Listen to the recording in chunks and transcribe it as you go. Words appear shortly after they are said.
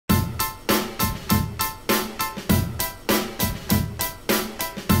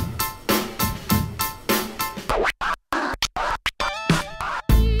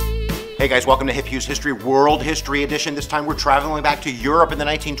Hey guys, welcome to Hughes History World History Edition. This time we're traveling back to Europe in the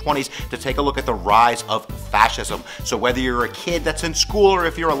 1920s to take a look at the rise of fascism. So whether you're a kid that's in school or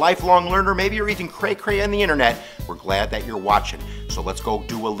if you're a lifelong learner, maybe you're even cray-cray on the internet, we're glad that you're watching. So let's go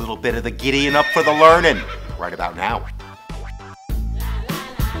do a little bit of the giddying up for the learning right about now.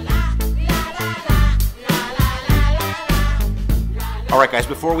 All right, guys,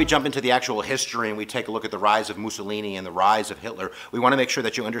 before we jump into the actual history and we take a look at the rise of Mussolini and the rise of Hitler, we want to make sure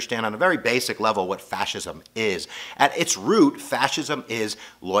that you understand on a very basic level what fascism is. At its root, fascism is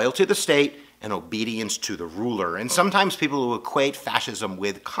loyalty to the state and obedience to the ruler. And sometimes people will equate fascism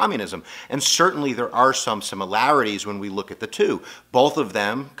with communism. And certainly there are some similarities when we look at the two. Both of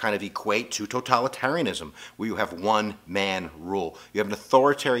them kind of equate to totalitarianism, where you have one-man rule. You have an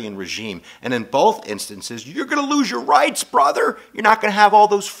authoritarian regime. And in both instances, you're going to lose your rights, brother. You're not going to have all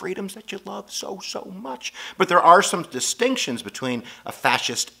those freedoms that you love so much. But there are some distinctions between a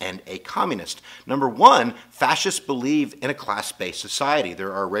fascist and a communist. Number one, fascists believe in a class-based society.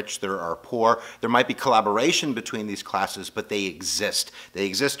 There are rich, there are poor. There might be collaboration between these classes, but they exist. They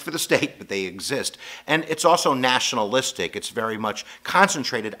exist for the state, but they exist. And it's also nationalistic. It's very much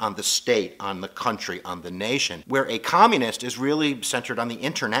concentrated on the state, on the country, on the nation, where a communist is really centered on the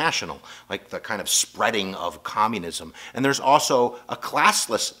international, like the kind of spreading of communism. And there's also a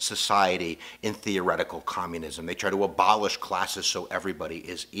classless society in theoretical communism. They try to abolish classes so everybody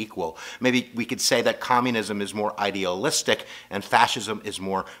is equal. Maybe we could say that communism is more idealistic and fascism is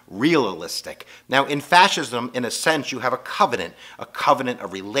more realistic. Now, in fascism, in a sense, you have a covenant, a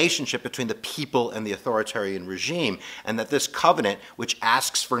relationship between the people and the authoritarian regime, and that this covenant, which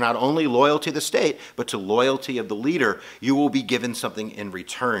asks for not only loyalty to the state, but to loyalty of the leader, you will be given something in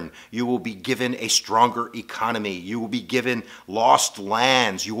return. You will be given a stronger economy. You will be given lost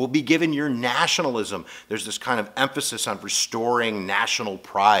lands. You will be given your nationalism. There's this kind of emphasis on restoring national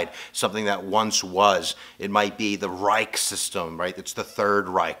pride, something that once was. It might be the Reich system, right? It's the Third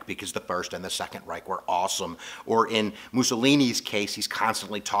Reich, because the First and the Second Reich were awesome. Or in Mussolini's case, he's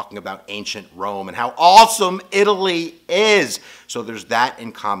constantly talking about ancient Rome and how awesome Italy is. So there's that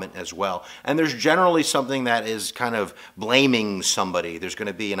in common as well. And there's generally something that is kind of blaming somebody. There's going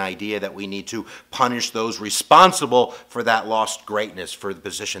to be an idea that we need to punish those responsible for that lost greatness, for the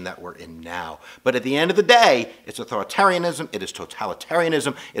position that we're in now. But at the end of the day, it's authoritarianism, it is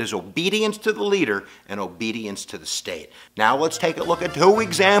totalitarianism, it is obedience to the leader and obedience to the state. Now let's take a look at two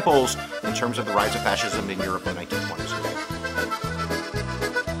examples in terms of the rise of fascism in Europe in the 1920s.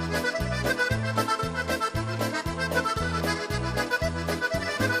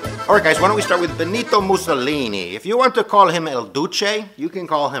 All right, guys, why don't we start with Benito Mussolini. If you want to call him El Duce, you can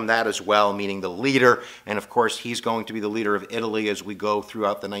call him that as well, meaning the leader. And of course, he's going to be the leader of Italy as we go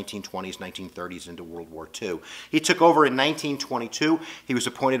throughout the 1920s, 1930s into World War II. He took over in 1922. He was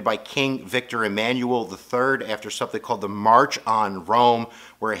appointed by King Victor Emmanuel III after something called the March on Rome,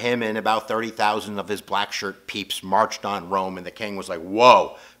 where him and about 30,000 of his black shirt peeps marched on Rome, and the king was like,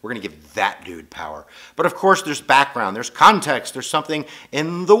 whoa, we're going to give that dude power. But of course, there's background, there's context, there's something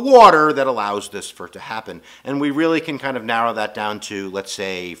in the water that allows this for it to happen. And we really can kind of narrow that down to, let's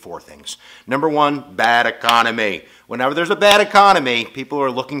say, four things. Number one, bad economy. Whenever there's a bad economy, people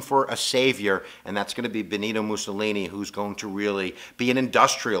are looking for a savior, and that's going to be Benito Mussolini, who's going to really be an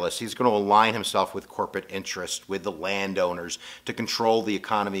industrialist. He's going to align himself with corporate interests, with the landowners, to control the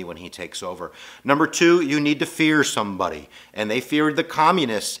economy when he takes over. Number two, you need to fear somebody, and they feared the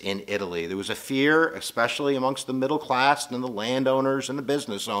communists in Italy. There was a fear, especially amongst the middle class and the landowners and the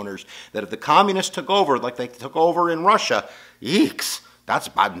business owners, that if the communists took over like they took over in Russia, yeeks, that's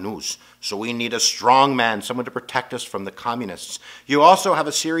bad news. So we need a strong man, someone to protect us from the communists. You also have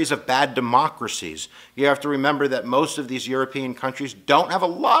a series of bad democracies. You have to remember that most of these European countries don't have a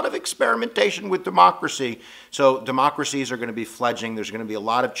lot of experimentation with democracy. So democracies are going to be fledgling. There's going to be a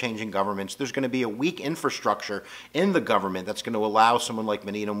lot of changing governments. There's going to be a weak infrastructure in the government that's going to allow someone like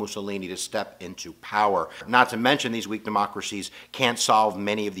Benito Mussolini to step into power. Not to mention, these weak democracies can't solve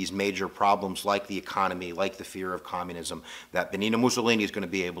many of these major problems like the economy, like the fear of communism, that Benito Mussolini is going to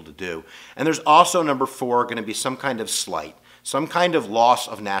be able to do. And there's also, number four, going to be some kind of slight, some kind of loss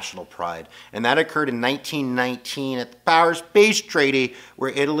of national pride. And that occurred in 1919 at the Paris Peace Treaty,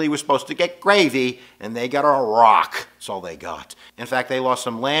 where Italy was supposed to get gravy, and they got a rock. That's all they got. In fact, they lost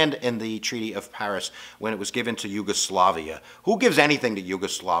some land in the Treaty of Paris when it was given to Yugoslavia. Who gives anything to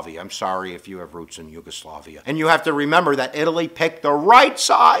Yugoslavia? I'm sorry if you have roots in Yugoslavia. And you have to remember that Italy picked the right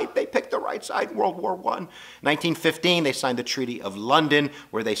side. They picked the right side in World War I. 1915, they signed the Treaty of London,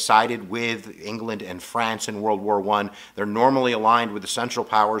 where they sided with England and France in World War I. They're normally aligned with the Central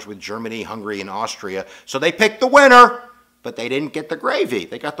Powers, with Germany, Hungary, and Austria. So they picked the winner. but they didn't get the gravy.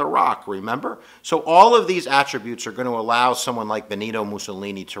 They got the rock, remember? So all of these attributes are going to allow someone like Benito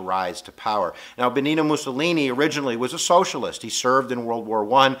Mussolini to rise to power. Now, Benito Mussolini originally was a socialist. He served in World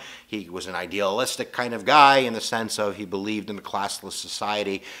War I. He was an idealistic kind of guy in the sense of he believed in the classless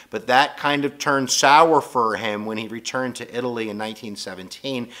society, but that kind of turned sour for him when he returned to Italy in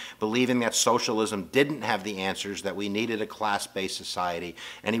 1917, believing that socialism didn't have the answers, that we needed a class-based society,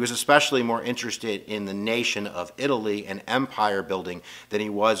 and he was especially more interested in the nation of Italy and empire building than he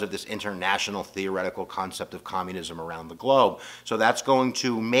was of this international theoretical concept of communism around the globe. So that's going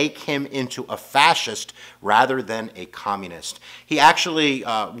to make him into a fascist rather than a communist. He actually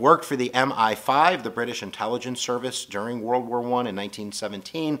worked for the MI5, the British intelligence service, during World War I in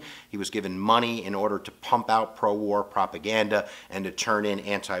 1917. He was given money in order to pump out pro-war propaganda and to turn in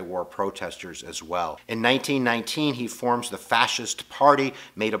anti-war protesters as well. In 1919, he forms the Fascist Party,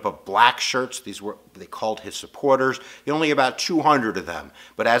 made up of black shirts. These were they called his supporters. Only about 200 of them.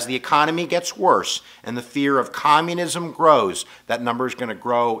 But as the economy gets worse and the fear of communism grows, that number is going to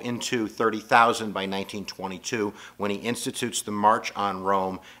grow into 30,000 by 1922 when he institutes the March on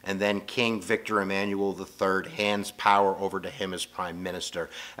Rome, and then King Victor Emmanuel III hands power over to him as prime minister.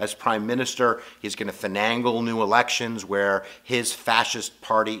 As prime minister, he's going to finagle new elections where his fascist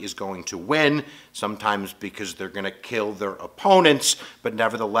party is going to win, sometimes because they're going to kill their opponents, but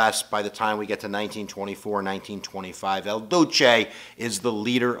nevertheless, by the time we get to 1924, 1925, El Duce is the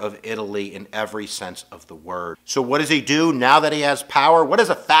leader of Italy in every sense of the word. So what does he do now that he has power? What does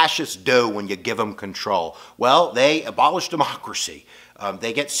a fascist do when you give him control? Well, they abolish democracy.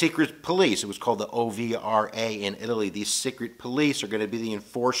 They get secret police. It was called the OVRA in Italy. These secret police are going to be the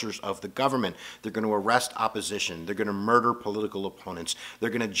enforcers of the government. They're going to arrest opposition. They're going to murder political opponents.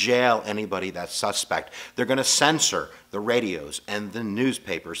 They're going to jail anybody that's suspect. They're going to censor the radios and the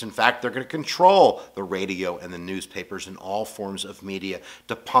newspapers. In fact, they're going to control the radio and the newspapers and all forms of media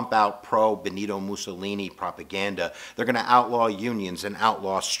to pump out pro-Benito Mussolini propaganda. They're going to outlaw unions and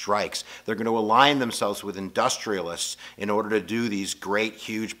outlaw strikes. They're going to align themselves with industrialists in order to do these great,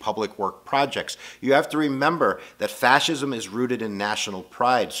 huge public work projects. You have to remember that fascism is rooted in national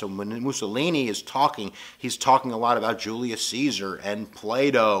pride. So when Mussolini is talking, he's talking a lot about Julius Caesar and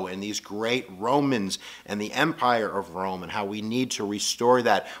Plato and these great Romans and the empire of Rome and how we need to restore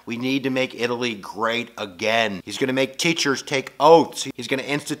that. We need to make Italy great again. He's going to make teachers take oaths. He's going to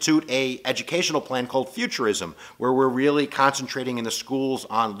institute an educational plan called Futurism, where we're really concentrating in the schools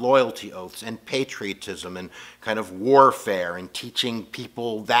on loyalty oaths and patriotism and kind of warfare and teaching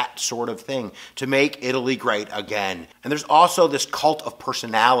people that sort of thing to make Italy great again. And there's also this cult of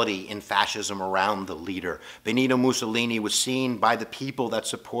personality in fascism around the leader. Benito Mussolini was seen by the people that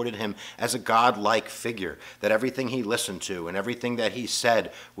supported him as a godlike figure, that everything he listened to and everything that he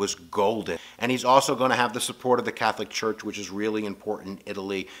said was golden. And he's also going to have the support of the Catholic Church, which is really important in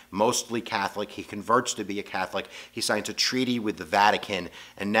Italy, mostly Catholic. He converts to be a Catholic. He signs a treaty with the Vatican,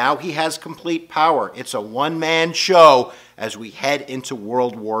 and now he has complete power. It's a one-man show as we head into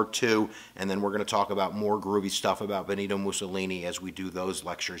World War II, and then we're going to talk about more groovy stuff about Benito Mussolini as we do those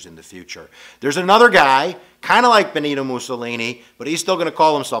lectures in the future. There's another guy, kind of like Benito Mussolini, but he's still going to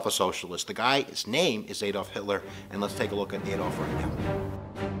call himself a socialist. The guy, his name is Adolf Hitler, and let's take a look at Adolf right now.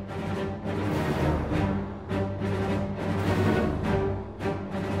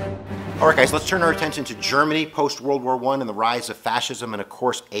 All right, guys, let's turn our attention to Germany post-World War I and the rise of fascism and, of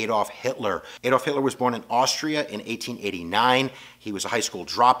course, Adolf Hitler. Adolf Hitler was born in Austria in 1889. He was a high school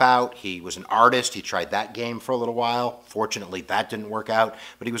dropout. He was an artist. He tried that game for a little while. Fortunately, that didn't work out,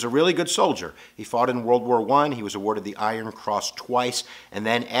 but he was a really good soldier. He fought in World War I. He was awarded the Iron Cross twice, and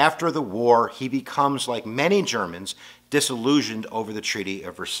then after the war, he becomes, like many Germans, disillusioned over the Treaty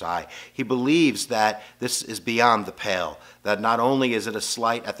of Versailles. He believes that this is beyond the pale, that not only is it a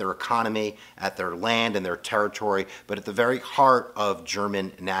slight at their economy, at their land and their territory, but at the very heart of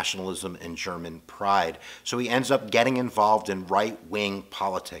German nationalism and German pride. So he ends up getting involved in right-wing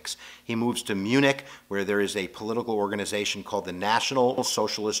politics. He moves to Munich, where there is a political organization called the National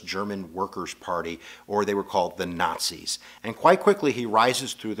Socialist German Workers' Party, or they were called the Nazis. And quite quickly, he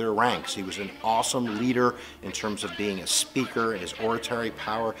rises through their ranks. He was an awesome leader in terms of being a speaker, his oratory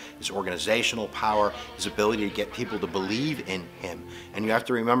power, his organizational power, his ability to get people to believe in him. And you have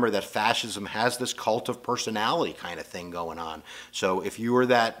to remember that fascism has this cult of personality kind of thing going on. So if you were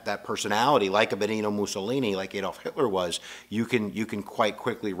that personality, like a Benito Mussolini, like Adolf Hitler was, you can quite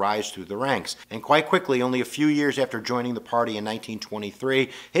quickly rise through the ranks. And quite quickly, only a few years after joining the party in 1923,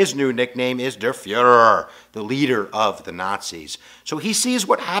 his new nickname is Der Führer, the leader of the Nazis. So he sees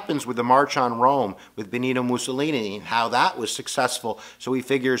what happens with the March on Rome with Benito Mussolini and how that was successful. So he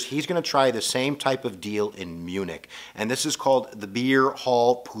figures he's going to try the same type of deal in Munich. And this is called the Beer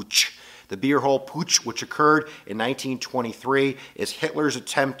Hall Putsch. The Beer Hall Putsch, which occurred in 1923, is Hitler's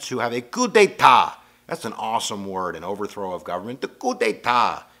attempt to have a coup d'etat. That's an awesome word, an overthrow of government. The coup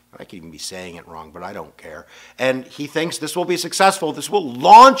d'etat. I could even be saying it wrong, but I don't care. And he thinks this will be successful. This will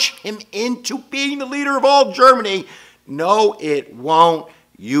launch him into being the leader of all Germany. No, it won't.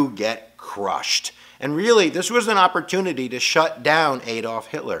 You get crushed. And really, this was an opportunity to shut down Adolf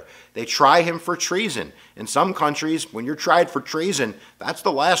Hitler. They try him for treason. In some countries, when you're tried for treason, that's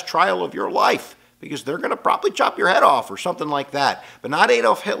the last trial of your life, because they're going to probably chop your head off or something like that. But not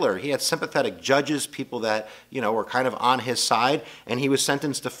Adolf Hitler. He had sympathetic judges, people that, were kind of on his side, and he was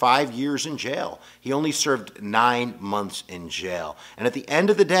sentenced to 5 years in jail. He only served 9 months in jail. And at the end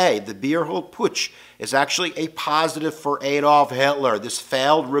of the day, the Beer Hall Putsch is actually a positive for Adolf Hitler. This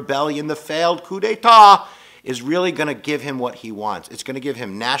failed rebellion, the failed coup d'etat, is really going to give him what he wants. It's going to give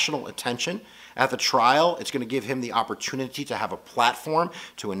him national attention. At the trial, it's going to give him the opportunity to have a platform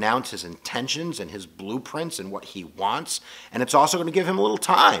to announce his intentions and his blueprints and what he wants. And it's also going to give him a little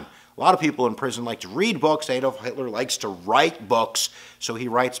time. A lot of people in prison like to read books. Adolf Hitler likes to write books. So he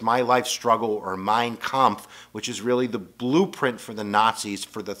writes My Life Struggle, or Mein Kampf, which is really the blueprint for the Nazis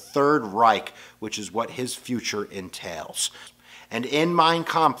for the Third Reich, which is what his future entails. And in Mein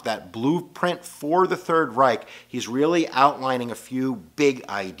Kampf, that blueprint for the Third Reich, he's really outlining a few big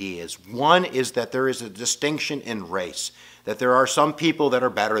ideas. One is that there is a distinction in race, that there are some people that are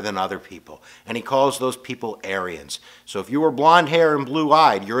better than other people, and he calls those people Aryans. So if you were blonde hair and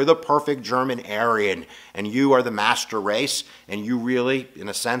blue-eyed, you're the perfect German Aryan, and you are the master race, and you really, in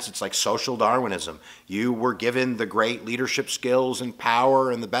a sense, it's like social Darwinism. You were given the great leadership skills and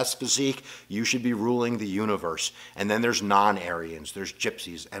power and the best physique. You should be ruling the universe. And then there's non-Aryans. There's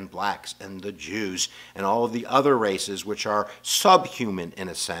gypsies and blacks and the Jews and all of the other races which are subhuman in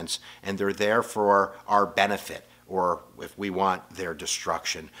a sense, and they're there for our benefit, or if we want their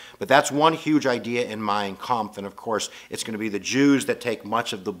destruction. But that's one huge idea in Mein Kampf, and of course it's going to be the Jews that take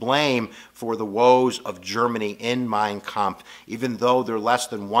much of the blame for the woes of Germany in Mein Kampf. Even though they're less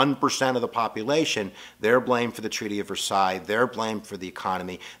than 1% of the population, they're blamed for the Treaty of Versailles, they're blamed for the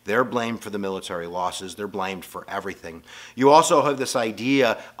economy, they're blamed for the military losses, they're blamed for everything. You also have this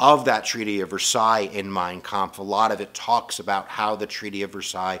idea of that Treaty of Versailles in Mein Kampf. A lot of it talks about how the Treaty of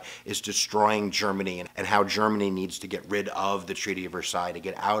Versailles is destroying Germany and how Germany needs to get rid of the Treaty of Versailles, to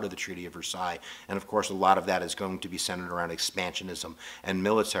get out of the Treaty of Versailles. And of course, a lot of that is going to be centered around expansionism and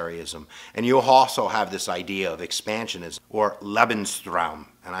militarism. And you'll also have this idea of expansionism, or Lebensraum,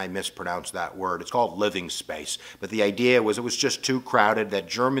 and I mispronounced that word. It's called living space. But the idea was it was just too crowded, that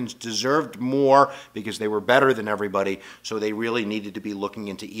Germans deserved more because they were better than everybody, so they really needed to be looking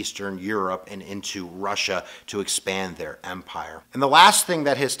into Eastern Europe and into Russia to expand their empire. And the last thing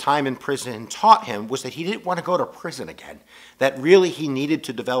that his time in prison taught him was that he didn't want to go to prison again, that really he needed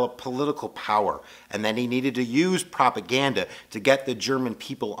to develop political power, and that he needed to use propaganda to get the German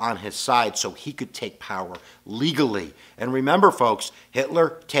people on his side so he could take power legally. And remember, folks,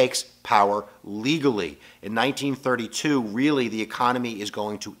 Hitler takes power legally. In 1932, really, the economy is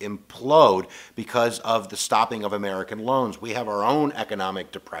going to implode because of the stopping of American loans. We have our own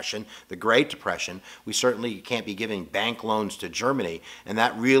economic depression, the Great Depression. We certainly can't be giving bank loans to Germany, and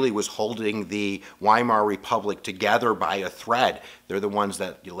that really was holding the Weimar Republic together by a thread. They're the ones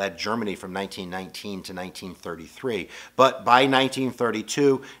that led Germany from 1919 to 1933. But by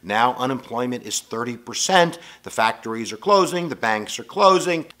 1932, now unemployment is 30%. The factories are closing, the banks are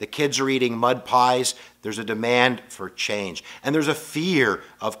closing, the kids are eating mud pies. There's a demand for change. And there's a fear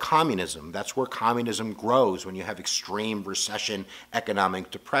of communism. That's where communism grows, when you have extreme recession,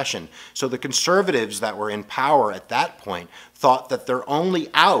 economic depression. So the conservatives that were in power at that point thought that their only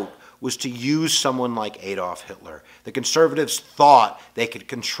out was to use someone like Adolf Hitler. The conservatives thought they could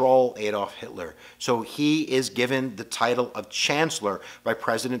control Adolf Hitler. So he is given the title of Chancellor by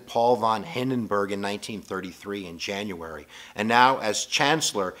President Paul von Hindenburg in 1933 in January. And now as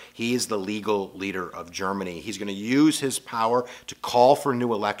Chancellor, he is the legal leader of Germany. He's going to use his power to call for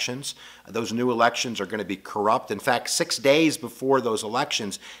new elections. Those new elections are going to be corrupt. In fact, 6 days before those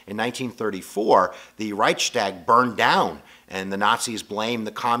elections in 1934, the Reichstag burned down, and the Nazis blamed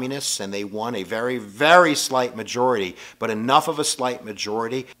the communists, and they won a very, very slight majority, but enough of a slight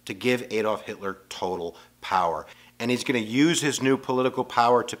majority to give Adolf Hitler total power. And he's going to use his new political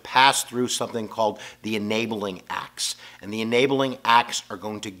power to pass through something called the Enabling Acts. And the Enabling Acts are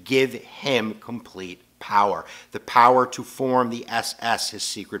going to give him complete power. The power to form the SS, his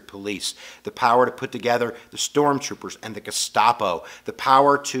secret police. The power to put together the stormtroopers and the Gestapo. The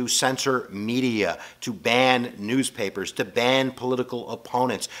power to censor media, to ban newspapers, to ban political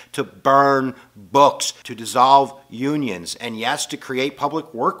opponents, to burn books, to dissolve unions, and yes, to create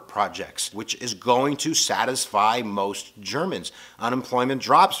public work projects, which is going to satisfy most Germans. Unemployment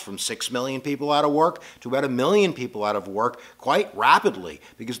drops from 6 million people out of work to about 1 million people out of work quite rapidly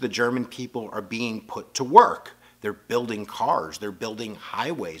because the German people are being put to work. They're building cars, they're building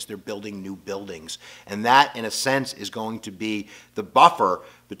highways, they're building new buildings. And that, in a sense, is going to be the buffer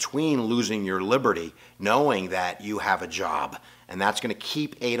between losing your liberty, knowing that you have a job. And that's going to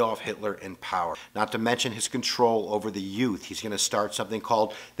keep Adolf Hitler in power. Not to mention his control over the youth. He's going to start something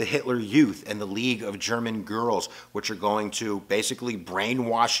called the Hitler Youth and the League of German Girls, which are going to basically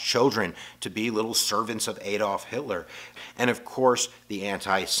brainwash children to be little servants of Adolf Hitler. And of course, the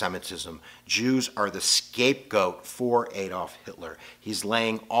anti-Semitism. Jews are the scapegoat for Adolf Hitler. He's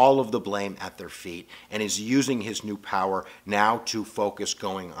laying all of the blame at their feet and is using his new power now to focus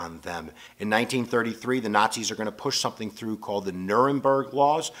going on them. In 1933, the Nazis are going to push something through called the Nuremberg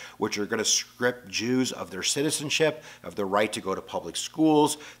Laws, which are going to strip Jews of their citizenship, of their right to go to public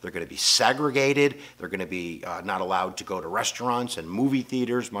schools. They're going to be segregated. They're going to be not allowed to go to restaurants and movie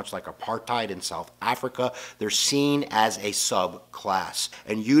theaters, much like apartheid in South Africa. They're seen as a subclass.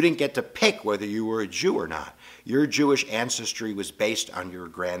 And you didn't get to pick whether you were a Jew or not. Your Jewish ancestry was based on your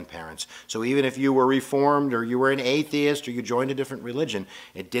grandparents. So even if you were Reformed or you were an atheist or you joined a different religion,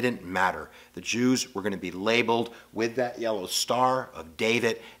 it didn't matter. The Jews were going to be labeled with that yellow star of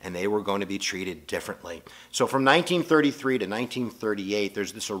David, and they were going to be treated differently. So from 1933 to 1938,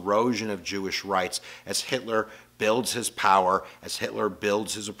 there's this erosion of Jewish rights as Hitler builds his power, as Hitler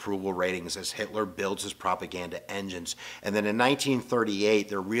builds his approval ratings, as Hitler builds his propaganda engines. And then in 1938,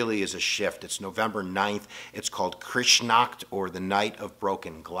 there really is a shift. It's November 9th. It's called Kristnacht, or the Night of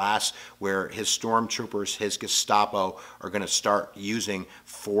Broken Glass, where his stormtroopers, his Gestapo, are going to start using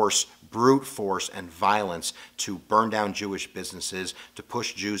force, brute force and violence to burn down Jewish businesses, to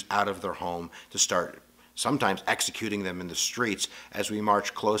push Jews out of their home, to start sometimes executing them in the streets as we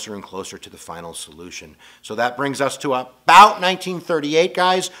march closer and closer to the final solution. So that brings us to about 1938,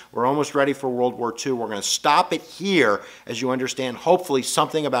 guys. We're almost ready for World War II. We're going to stop it here as you understand, hopefully,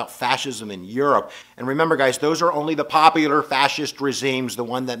 something about fascism in Europe. And remember, guys, those are only the popular fascist regimes, the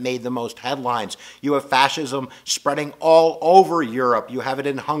one that made the most headlines. You have fascism spreading all over Europe. You have it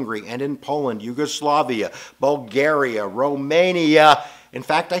in Hungary and in Poland, Yugoslavia, Bulgaria, Romania. In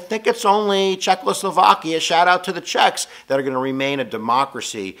fact, I think it's only Czechoslovakia, shout out to the Czechs, that are going to remain a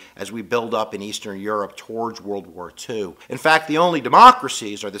democracy as we build up in Eastern Europe towards World War II. In fact, the only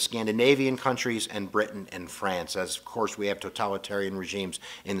democracies are the Scandinavian countries and Britain and France, as of course we have totalitarian regimes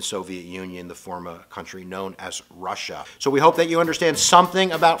in the Soviet Union, the former country known as Russia. So we hope that you understand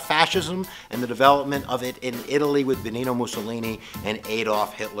something about fascism and the development of it in Italy with Benito Mussolini and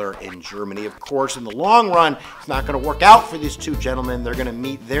Adolf Hitler in Germany. Of course, in the long run, it's not going to work out for these two gentlemen. They're going to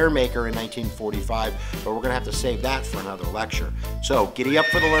meet their maker in 1945, but we're going to have to save that for another lecture. So giddy up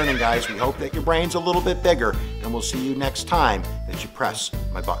for the learning, guys. We hope that your brain's a little bit bigger, and we'll see you next time that you press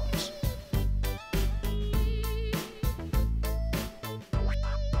my buttons.